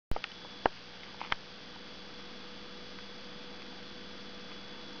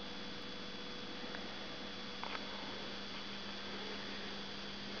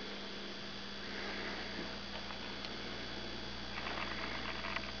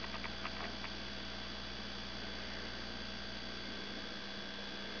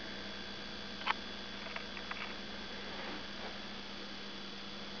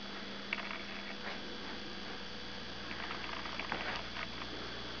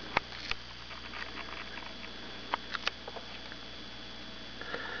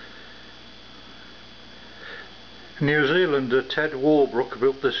New Zealander Ted Warbrooke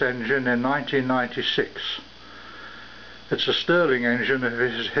built this engine in 1996. It's a Stirling engine of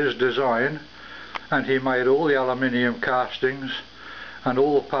his design, and he made all the aluminium castings and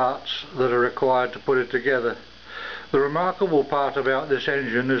all the parts that are required to put it together. The remarkable part about this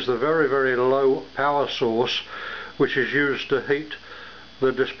engine is the very, very low power source which is used to heat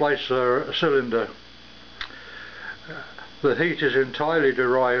the displacer cylinder. The heat is entirely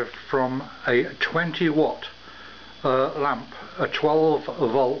derived from a 20 watt lamp, a 12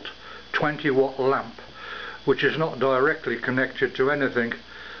 volt 20 watt lamp, which is not directly connected to anything.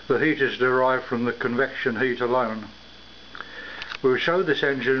 The heat is derived from the convection heat alone. We will show this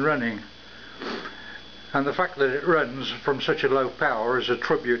engine running, and the fact that it runs from such a low power is a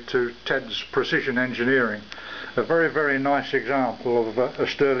tribute to Ted's precision engineering. A very, very nice example of a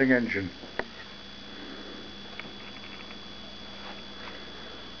Stirling engine.